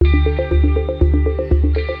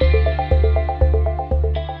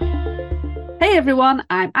everyone,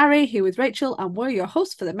 I'm Ari here with Rachel, and we're your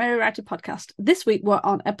hosts for the Merry Writer podcast. This week we're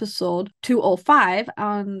on episode 205,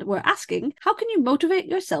 and we're asking, how can you motivate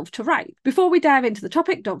yourself to write? Before we dive into the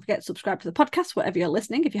topic, don't forget to subscribe to the podcast wherever you're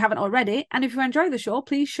listening if you haven't already, and if you enjoy the show,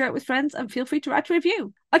 please share it with friends and feel free to write a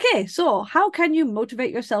review. Okay, so how can you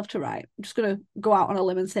motivate yourself to write? I'm just going to go out on a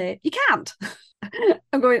limb and say, you can't.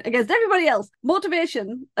 I'm going against everybody else.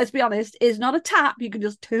 Motivation, let's be honest, is not a tap you can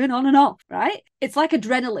just turn on and off, right? It's like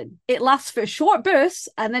adrenaline. It lasts for short bursts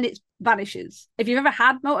and then it vanishes. If you've ever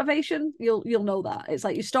had motivation, you'll know that. It's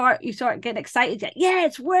like you start getting excited, yeah,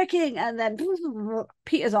 it's working, and then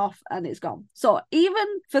peters off and it's gone. So even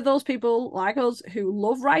for those people like us who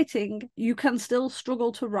love writing, you can still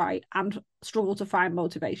struggle to write and struggle to find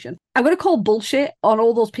motivation. I'm going to call bullshit on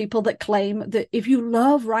all those people that claim that if you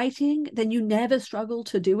love writing, then you never struggle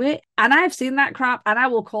to do it. And I've seen that crap, and I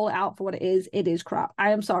will call it out for what it is. It is crap. I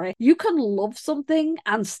am sorry. You can love something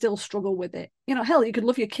and still struggle with it. You know, hell, you could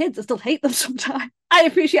love your kids and still hate them sometimes. I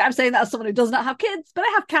appreciate I'm saying that as someone who does not have kids, but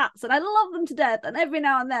I have cats and I love them to death. And every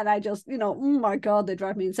now and then I just, oh my God, they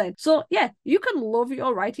drive me insane. So yeah, you can love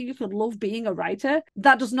your writing. You can love being a writer.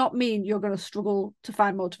 That does not mean you're going to struggle to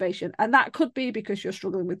find motivation. And that could be because you're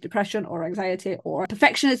struggling with depression or anxiety or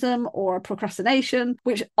perfectionism or procrastination,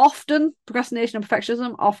 which often, procrastination and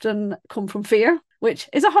perfectionism often come from fear, which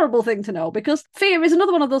is a horrible thing to know, because fear is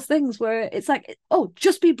another one of those things where it's like, oh,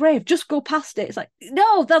 just be brave, just go past it. It's like,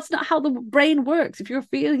 no, that's not how the brain works. If you're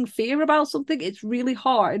feeling fear about something, it's really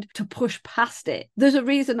hard to push past it. There's a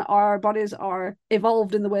reason our bodies are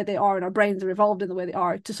evolved in the way they are and our brains are evolved in the way they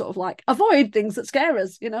are to sort of like avoid things that scare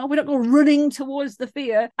us. We don't go running towards the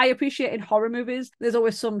fear. I appreciate in horror movies, there's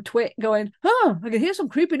always some twit going, oh, I can hear some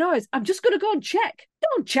creepy noise. I'm just going to go and check.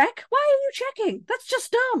 Don't check. Why are you checking? That's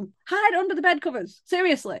just dumb. Hide under the bed covers.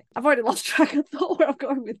 Seriously. I've already lost track of thought where I'm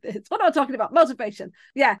going with this. What am I talking about? Motivation.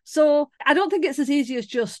 Yeah. So I don't think it's as easy as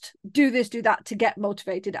just do this, do that to get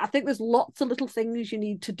motivated. I think there's lots of little things you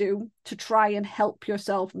need to do to try and help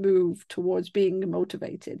yourself move towards being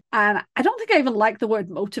motivated. And I don't think I even like the word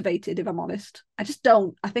motivated, if I'm honest. I just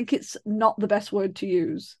don't. I think it's not the best word to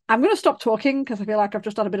use. I'm going to stop talking because I feel like I've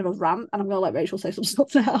just done a bit of a rant, and I'm going to let Rachel say some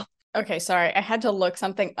stuff now. Okay, sorry. I had to look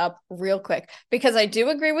something up real quick because I do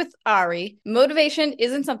agree with Ari. Motivation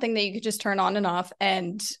isn't something that you could just turn on and off,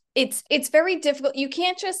 and it's very difficult. You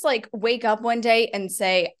can't just like wake up one day and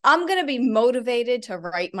say, I'm going to be motivated to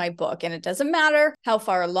write my book. And it doesn't matter how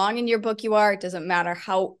far along in your book you are. It doesn't matter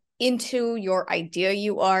how into your idea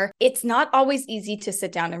you are. It's not always easy to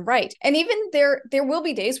sit down and write. And even there will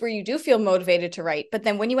be days where you do feel motivated to write, but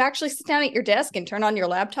then when you actually sit down at your desk and turn on your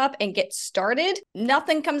laptop and get started,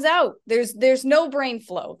 nothing comes out. There's no brain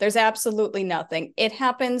flow. There's absolutely nothing. It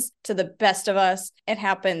happens to the best of us. It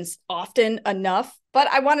happens often enough. But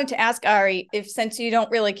I wanted to ask Ari, since you don't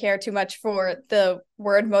really care too much for the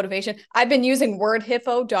word motivation, I've been using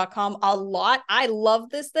wordhiffo.com a lot. I love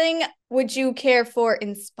this thing. Would you care for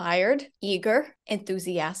inspired, eager,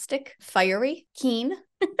 enthusiastic, fiery, keen?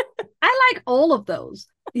 I like all of those.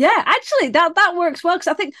 Yeah, actually, that works well, because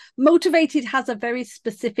I think motivated has a very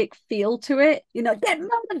specific feel to it. Get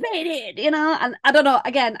motivated, and I don't know.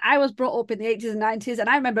 Again, I was brought up in the 80s and 90s, and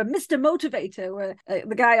I remember Mr. Motivator, where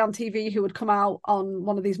the guy on TV who would come out on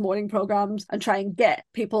one of these morning programs and try and get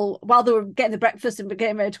people while they were getting the breakfast and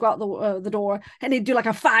getting ready to go out the door, and he'd do like a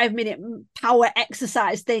 5-minute power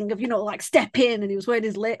exercise thing of like step in, and he was wearing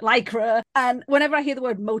his lycra. And whenever I hear the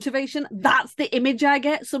word motivation, that's the image I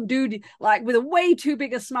get. Some dude like with a way too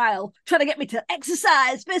big a smile trying to get me to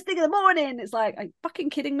exercise first thing in the morning. It's like, are you fucking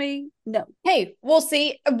kidding me? No. Hey, we'll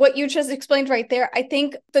see what you just explained right there. I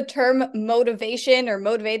think the term motivation or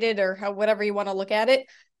motivated or whatever you want to look at it,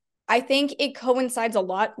 I think it coincides a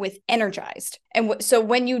lot with energized. And so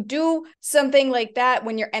when you do something like that,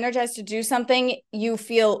 when you're energized to do something, you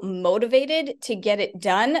feel motivated to get it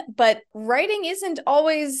done. But writing isn't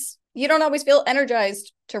always, you don't always feel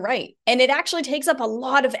energized to write. And it actually takes up a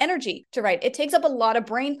lot of energy to write. It takes up a lot of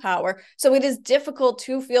brain power. So it is difficult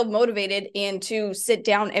to feel motivated and to sit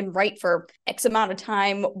down and write for X amount of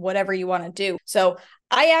time, whatever you want to do. So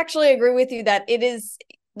I actually agree with you that it is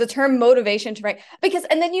the term motivation to write, because,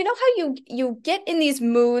 and then how you get in these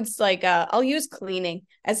moods, like I'll use cleaning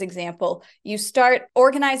as example. You start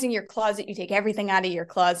organizing your closet, you take everything out of your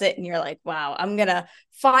closet and you're like, wow, I'm going to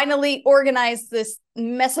finally organize this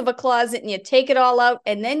mess of a closet, and you take it all out.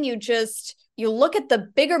 And then you you look at the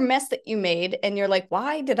bigger mess that you made and you're like,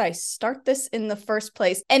 why did I start this in the first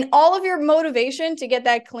place? And all of your motivation to get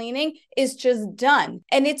that cleaning is just done.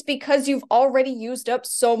 And it's because you've already used up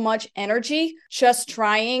so much energy just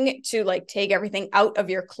trying to like take everything out of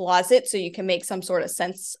your closet so you can make some sort of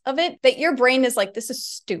sense of it, that your brain is like, this is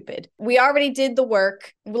stupid. We already did the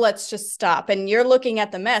work. Let's just stop. And you're looking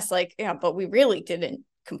at the mess like, yeah, but we really didn't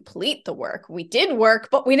complete the work. We did work,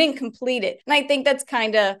 but we didn't complete it. And I think that's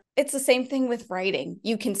it's the same thing with writing.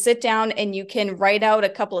 You can sit down and you can write out a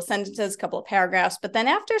couple of sentences, a couple of paragraphs, but then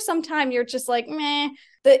after some time, you're just like, meh,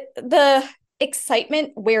 the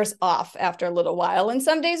excitement wears off after a little while. And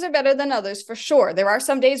some days are better than others, for sure. There are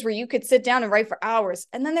some days where you could sit down and write for hours.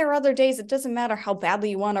 And then there are other days, it doesn't matter how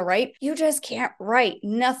badly you want to write. You just can't write.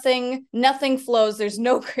 Nothing flows. There's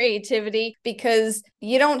no creativity because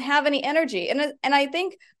you don't have any energy. And I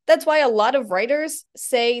think that's why a lot of writers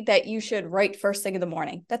say that you should write first thing in the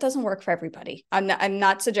morning. That doesn't work for everybody. I'm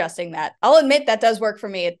not suggesting that. I'll admit that does work for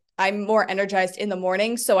me. I'm more energized in the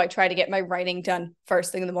morning, so I try to get my writing done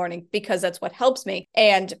first thing in the morning because that's what helps me.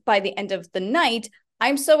 And by the end of the night,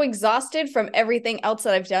 I'm so exhausted from everything else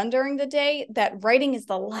that I've done during the day that writing is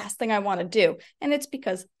the last thing I want to do. And it's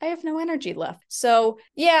because I have no energy left. So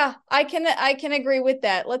yeah, I can agree with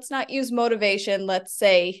that. Let's not use motivation. Let's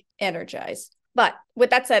say energize. But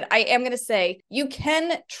with that said, I am going to say you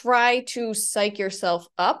can try to psych yourself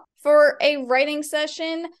up for a writing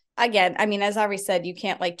session. Again, I mean, as Ari said, you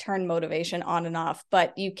can't like turn motivation on and off,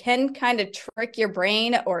 but you can kind of trick your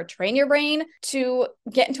brain or train your brain to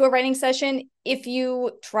get into a writing session if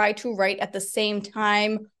you try to write at the same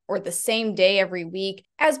time or the same day every week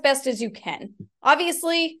as best as you can.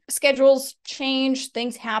 Obviously, schedules change,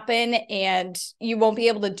 things happen, and you won't be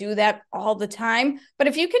able to do that all the time. But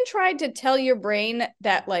if you can try to tell your brain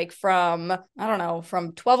that like from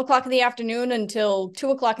 12 o'clock in the afternoon until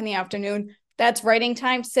 2 o'clock in the afternoon, that's writing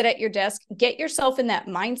time, sit at your desk, get yourself in that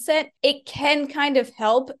mindset. It can kind of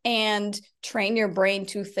help and train your brain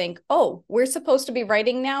to think, oh, we're supposed to be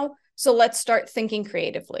writing now, so let's start thinking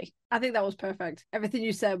creatively. I think that was perfect. Everything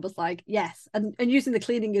you said was like, yes. And using the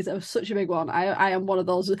cleaning is such a big one. I am one of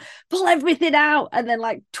those, pull everything out. And then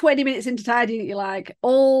like 20 minutes into tidying, you're like,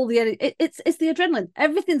 all the energy. It's the adrenaline.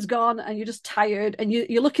 Everything's gone and you're just tired and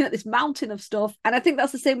you're looking at this mountain of stuff. And I think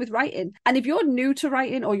that's the same with writing. And if you're new to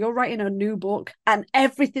writing or you're writing a new book and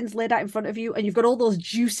everything's laid out in front of you and you've got all those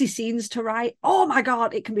juicy scenes to write, oh my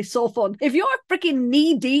God, it can be so fun. If you're freaking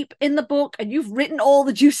knee deep in the book and you've written all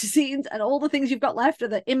the juicy scenes and all the things you've got left are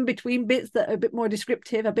the in-between bits that are a bit more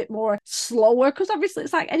descriptive, a bit more slower, because obviously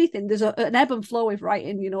it's like anything, there's an ebb and flow with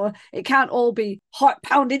writing, it can't all be heart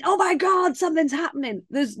pounding, oh my God, something's happening.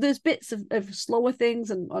 There's bits of slower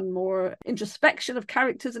things and more introspection of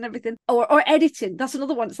characters and everything, or editing. That's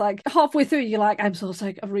another one. It's like halfway through you're like, I'm so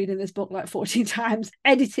sick of reading this book like 14 times,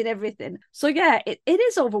 editing everything. So yeah, it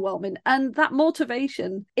is overwhelming, and that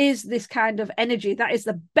motivation is this kind of energy. That is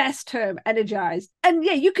the best term, energized. And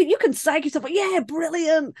yeah, you can psych yourself, like, yeah,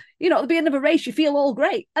 brilliant. At the beginning of a race, you feel all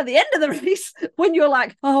great. At the end of the race, when you're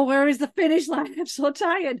like, oh, where is the finish line? I'm so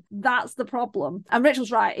tired. That's the problem. And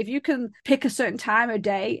Rachel's right. If you can pick a certain time or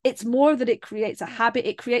day, it's more that it creates a habit.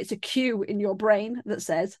 It creates a cue in your brain that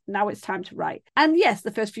says, now it's time to write. And yes,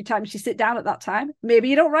 the first few times you sit down at that time, maybe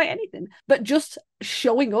you don't write anything, but just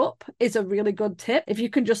showing up is a really good tip. If you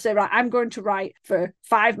can just say, right, I'm going to write for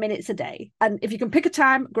 5 minutes a day. And if you can pick a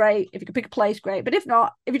time, great. If you can pick a place, great. But if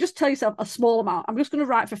not, if you just tell yourself a small amount, I'm just going to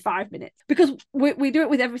write for 5 minutes. Because we do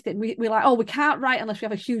it with everything. We're like, oh, we can't write unless we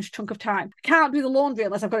have a huge chunk of time. I can't do the laundry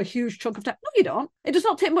unless I've got a huge chunk of time. No, you don't. It does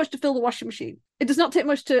not take much to fill the washing machine. It does not take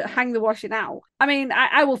much to hang the washing out. I mean,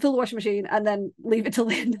 I will fill the washing machine and then leave it till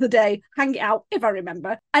the end of the day, hang it out if I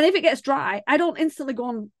remember. And if it gets dry, I don't instantly go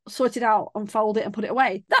and sort it out, unfold it and put it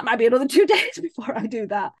away. That might be another 2 days before I do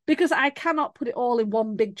that, because I cannot put it all in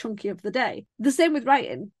one big chunky of the day. The same with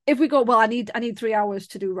writing. If we go, well, I need 3 hours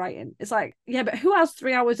to do writing. It's like, yeah, but who has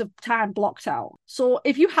 3 hours of time blocked out? So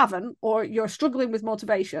if you haven't, or you're struggling with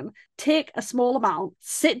motivation, take a small amount,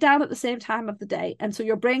 sit down at the same time of the day. And so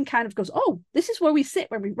your brain kind of goes, oh, this is where we sit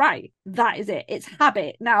when we write. That is it. It's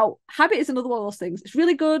habit. Now, habit is another one of those things. It's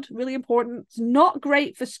really good, really important. It's not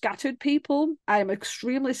great for scattered people. I am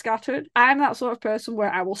extremely scattered. I'm that sort of person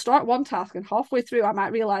where I will start one task and halfway through I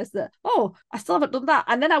might realize that, oh, I still haven't done that.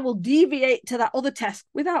 And then I will deviate to that other task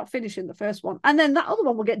without finishing the first one. And then that other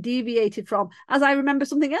one will get deviated from as I remember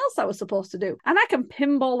something else I was supposed to do. And I can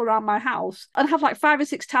pinball around my house and have like 5 or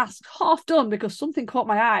 6 tasks half done because something caught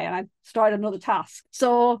my eye and I started another task.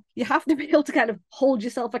 So you have to be able to kind of hold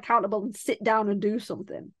yourself accountable and sit down and do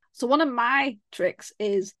something. So one of my tricks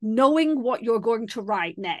is knowing what you're going to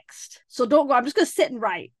write next. So don't go, I'm just going to sit and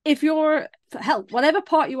write. If you're hell, whatever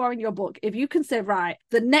part you are in your book, if you can say, right,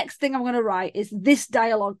 the next thing I'm going to write is this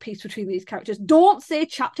dialogue piece between these characters. Don't say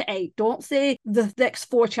chapter 8. Don't say the next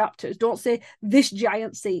 4 chapters. Don't say this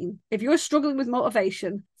giant scene. If you're struggling with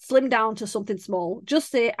motivation, slim down to something small. Just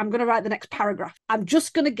say, I'm going to write the next paragraph. I'm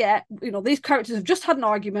just going to get, these characters have just had an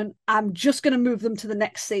argument. I'm just going to move them to the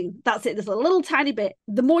next scene. That's it. There's a little tiny bit.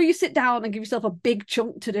 The more you sit down and give yourself a big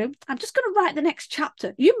chunk to do, I'm just going to write the next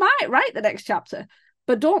chapter. You might write the next chapter,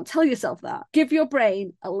 but don't tell yourself that. Give your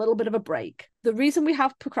brain a little bit of a break. The reason we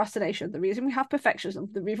have procrastination, the reason we have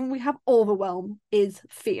perfectionism, the reason we have overwhelm is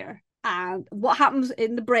fear. And what happens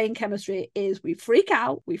in the brain chemistry is we freak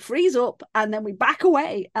out, we freeze up, and then we back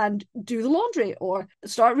away and do the laundry or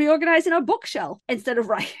start reorganizing our bookshelf instead of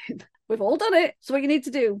writing. We've all done it. So what you need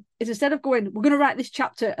to do is, instead of going, we're going to write this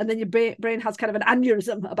chapter, and then your brain has kind of an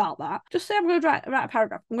aneurysm about that, just say, I'm going to write a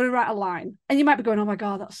paragraph. I'm going to write a line. And you might be going, oh my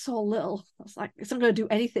God, that's so little. That's like, it's not going to do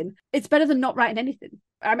anything. It's better than not writing anything.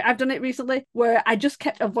 I mean, I've done it recently where I just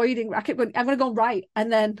kept avoiding, I kept going, I'm going to go and write.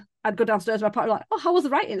 And then I'd go downstairs to my partner, like, oh, how was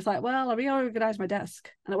the writing? It's like, well, I reorganized my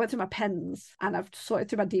desk and I went through my pens and I've sorted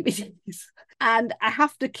through my DVDs. And I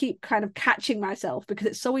have to keep kind of catching myself because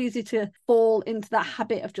it's so easy to fall into that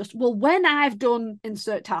habit of just, well, when I've done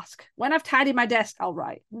insert task, when I've tidied my desk, I'll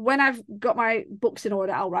write. When I've got my books in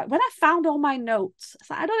order, I'll write. When I found all my notes,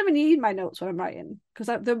 it's like, I don't even need my notes when I'm writing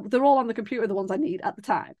because they're all on the computer, the ones I need at the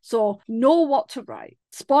time. So know what to write.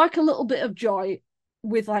 Spark a little bit of joy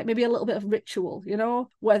with like maybe a little bit of ritual,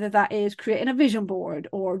 whether that is creating a vision board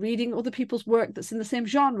or reading other people's work that's in the same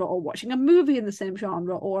genre or watching a movie in the same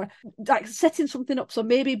genre or like setting something up. So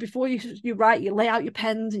maybe before you write, you lay out your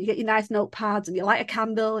pens and you get your nice notepads and you light a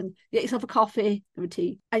candle and you get yourself a coffee or a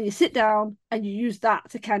tea and you sit down and you use that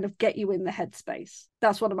to kind of get you in the headspace.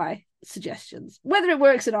 That's one of my suggestions. Whether it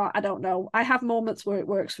works or not, I don't know. I have moments where it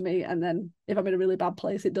works for me, and then if I'm in a really bad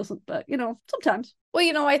place, it doesn't. But sometimes.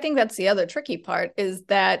 Well, I think that's the other tricky part is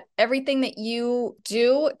that everything that you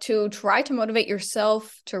do to try to motivate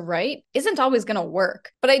yourself to write isn't always going to work.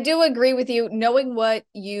 But I do agree with you. Knowing what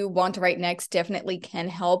you want to write next definitely can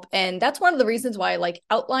help. And that's one of the reasons why I like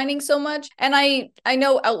outlining so much. And I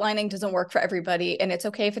know outlining doesn't work for everybody, and it's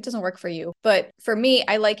okay if it doesn't work for you. But for me,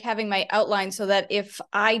 I like having my outline so that if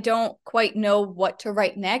I don't quite know what to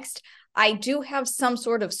write next, I do have some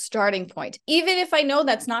sort of starting point. Even if I know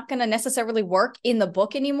that's not going to necessarily work in the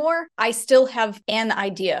book anymore, I still have an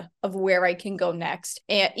idea of where I can go next.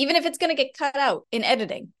 And even if it's going to get cut out in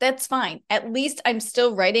editing, that's fine. At least I'm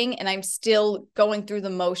still writing and I'm still going through the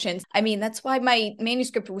motions. I mean, that's why my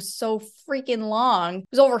manuscript was so freaking long. It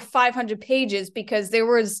was over 500 pages because there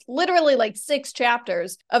was literally like 6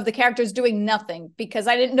 chapters of the characters doing nothing because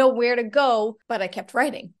I didn't know where to go, but I kept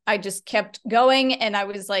writing. I just kept going and I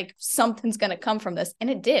was like, something's going to come from this. And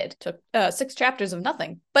it did. Took 6 chapters of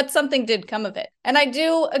nothing, but something did come of it. And I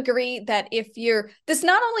do agree that this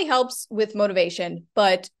not only helps with motivation,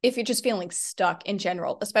 but if you're just feeling stuck in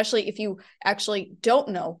general, especially if you actually don't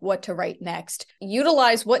know what to write next,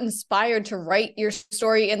 utilize what inspired to write your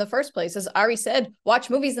story in the first place. As Ari said, watch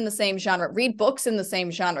movies in the same genre, read books in the same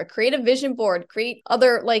genre, create a vision board, create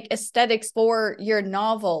other like aesthetics for your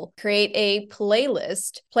novel, create a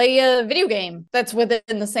playlist, play a video game that's within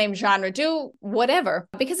the same genre, do whatever,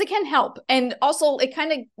 because it can help. And also it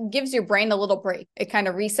kind of gives your brain a little break. It kind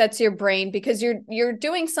of resets your brain because you're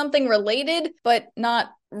doing something related, but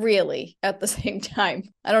not really at the same time.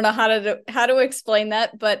 I don't know how to explain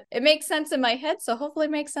that, but it makes sense in my head. So hopefully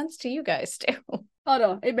it makes sense to you guys too. Oh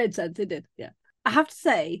no, it made sense. It did. Yeah. I have to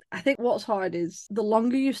say, I think what's hard is the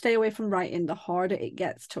longer you stay away from writing, the harder it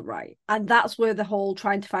gets to write. And that's where the whole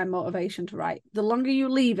trying to find motivation to write. The longer you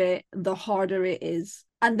leave it, the harder it is.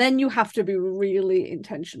 And then you have to be really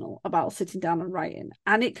intentional about sitting down and writing.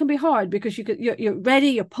 And it can be hard because you're ready,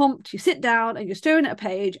 you're pumped, you sit down and you're staring at a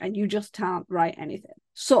page and you just can't write anything.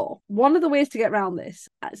 So one of the ways to get around this,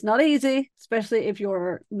 it's not easy, especially if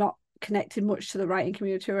you're not connected much to the writing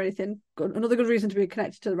community or anything. Another good reason to be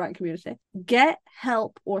connected to the writing community. Get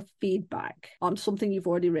help or feedback on something you've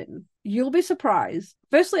already written. You'll be surprised,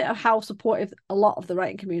 firstly, at how supportive a lot of the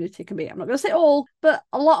writing community can be. I'm not going to say all, but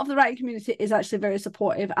a lot of the writing community is actually very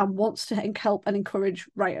supportive and wants to help and encourage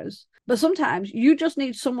writers. But sometimes you just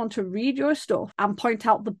need someone to read your stuff and point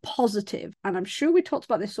out the positive. And I'm sure we talked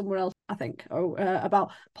about this somewhere else, I think,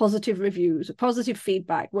 about positive reviews, positive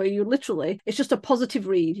feedback, where you literally, it's just a positive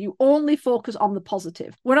read. You only focus on the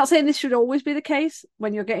positive. We're not saying this should always be the case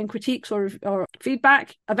when you're getting critiques or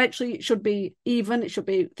feedback. Eventually it should be even. It should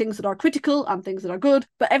be things that are critical and things that are good.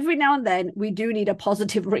 But every now and then we do need a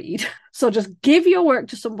positive read. So just give your work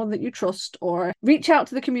to someone that you trust, or reach out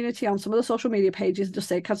to the community on some of the social media pages and just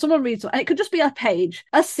say, can someone read something? And it could just be a page,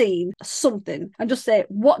 a scene, something, and just say,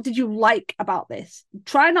 what did you like about this?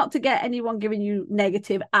 Try not to get anyone giving you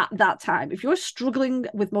negative at that time. If you're struggling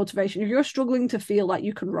with motivation, if you're struggling to feel like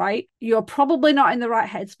you can write, you're probably not in the right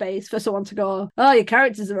headspace for someone to go, oh, your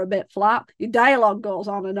characters are a bit flat, your dialogue goes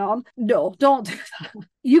on and on. No, don't do that.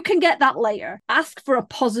 You can get that later. Ask for a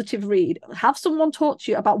positive read. Have someone talk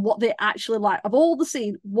to you about what they actually like. Of all the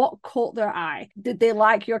scene, what caught their eye? Did they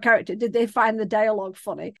like your character? Did they find the dialogue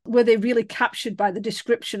funny? Were they really captured by the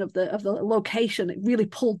description of the location? It really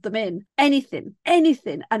pulled them in. Anything,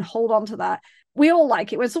 and hold on to that. We all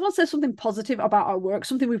like it. When someone says something positive about our work,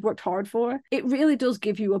 something we've worked hard for, it really does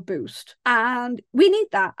give you a boost. And we need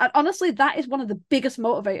that. And honestly, that is one of the biggest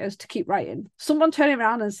motivators to keep writing. Someone turning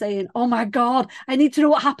around and saying, oh my God, I need to know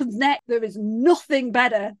what happens next. There is nothing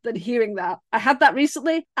better than hearing that. I had that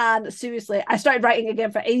recently, and seriously, I started writing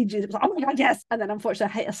again for ages. It was like, oh my God, yes. And then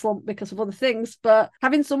unfortunately, I hit a slump because of other things. But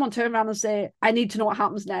having someone turn around and say, I need to know what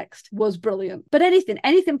happens next, was brilliant. But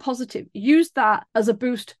anything positive, use that as a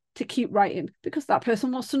boost to keep writing, because that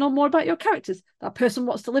person wants to know more about your characters. That person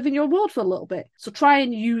wants to live in your world for a little bit. So try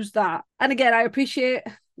and use that. And again, I appreciate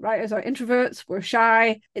writers are introverts, we're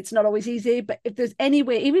shy, it's not always easy, but if there's any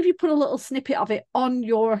way, even if you put a little snippet of it on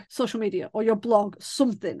your social media or your blog,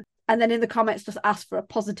 something, and then in the comments just ask for a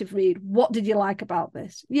positive read. What did you like about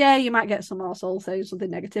this? Yeah, you might get some arsehole saying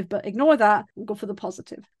something negative, but ignore that and go for the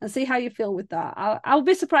positive and see how you feel with that. I'll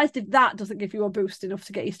be surprised if that doesn't give you a boost enough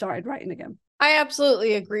to get you started writing again. I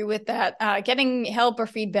absolutely agree with that. Getting help or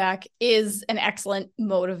feedback is an excellent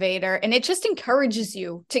motivator, and it just encourages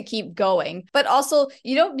you to keep going. But also,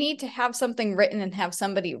 you don't need to have something written and have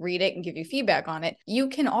somebody read it and give you feedback on it. You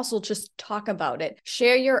can also just talk about it.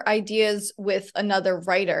 Share your ideas with another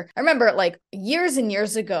writer. I remember like years and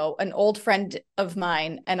years ago, an old friend of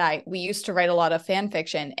mine and we used to write a lot of fan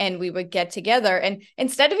fiction, and we would get together, and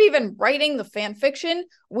instead of even writing the fan fiction,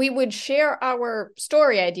 we would share our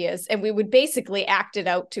story ideas and we would basically act it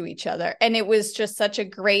out to each other. And it was just such a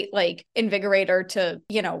great like invigorator to,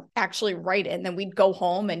 actually write it. And then we'd go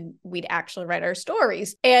home and we'd actually write our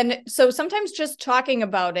stories. And so sometimes just talking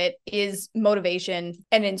about it is motivation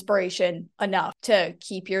and inspiration enough to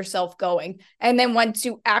keep yourself going. And then once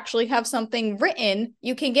you actually have something written,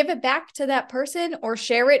 you can give it back to that person or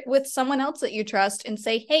share it with someone else that you trust and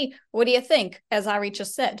say, hey, what do you think? As Ari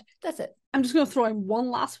just said, that's it. I'm just going to throw in one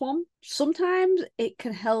last one. Sometimes it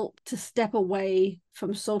can help to step away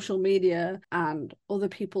from social media and other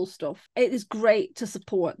people's stuff. It is great to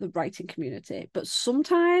support the writing community, but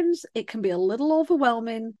sometimes it can be a little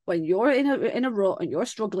overwhelming when you're in a rut and you're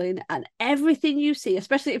struggling, and everything you see,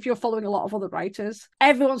 especially if you're following a lot of other writers,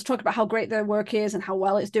 everyone's talking about how great their work is and how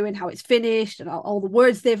well it's doing, how it's finished, and all the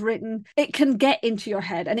words they've written. It can get into your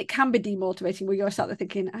head, and it can be demotivating where you're sat there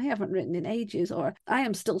thinking, I haven't written in ages, or I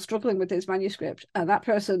am still struggling with this manuscript, and that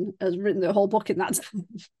person has written the whole book in that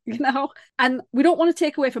time, and we don't want to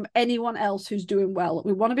take away from anyone else who's doing well.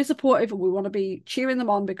 We want to be supportive and we want to be cheering them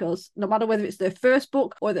on, because no matter whether it's their first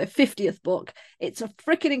book or their 50th book, it's a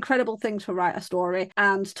freaking incredible thing to write a story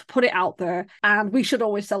and to put it out there, and we should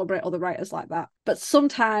always celebrate other writers like that. But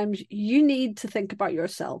sometimes you need to think about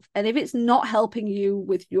yourself, and if it's not helping you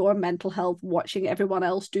with your mental health, watching everyone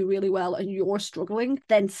else do really well and you're struggling,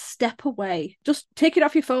 then step away. Just take it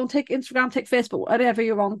off your phone, take Instagram, take Facebook, whatever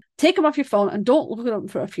you're on, take them off your phone and don't look at them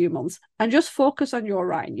for a few months, and just focus on your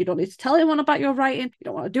writing. You don't need to tell anyone about your writing. You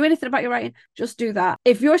don't want to do anything about your writing. Just do that.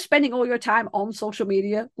 If you're spending all your time on social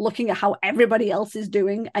media looking at how everybody else is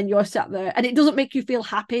doing, and you're sat there and it doesn't make you feel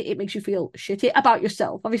happy, it makes you feel shitty about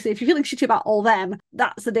yourself. Obviously, if you're feeling shitty about all them,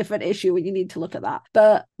 that's a different issue and you need to look at that.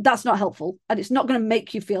 But that's not helpful, and it's not going to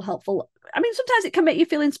make you feel helpful. I mean, sometimes it can make you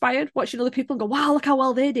feel inspired watching other people and go, wow, look how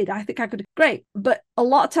well they did. I think I could. Great. But a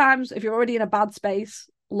lot of times, if you're already in a bad space,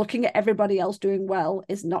 looking at everybody else doing well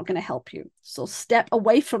is not going to help you. So step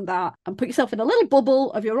away from that and put yourself in a little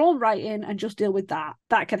bubble of your own writing and just deal with that.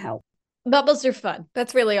 That can help. Bubbles are fun.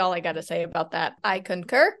 That's really all I got to say about that. I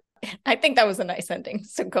concur. I think that was a nice ending,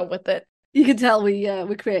 so go with it. You can tell we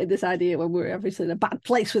created this idea when we were obviously in a bad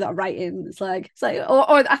place with our writing. It's like or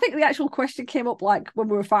I think the actual question came up like when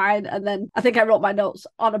we were fine, and then I think I wrote my notes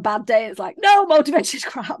on a bad day. It's like, no, motivation's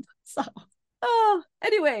crap. So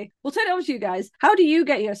Anyway, we'll turn it over to you guys. How do you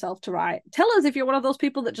get yourself to write? Tell us if you're one of those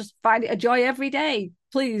people that just find it a joy every day.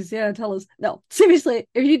 Please, yeah, tell us. No, seriously,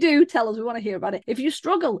 if you do, tell us. We want to hear about it. If you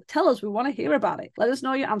struggle, tell us. We want to hear about it. Let us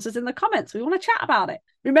know your answers in the comments. We want to chat about it.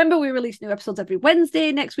 Remember, we release new episodes every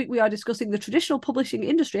Wednesday. Next week, we are discussing the traditional publishing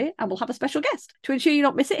industry and we'll have a special guest. To ensure you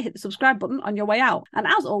don't miss it, hit the subscribe button on your way out. And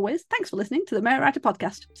as always, thanks for listening to the Mary Writer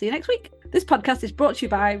Podcast. See you next week. This podcast is brought to you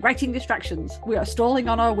by Writing Distractions. We are stalling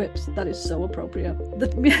on our whips. That is so appropriate.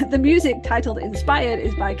 The music titled Inspired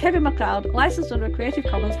is by Kevin MacLeod, licensed under Creative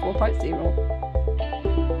Commons 4.0.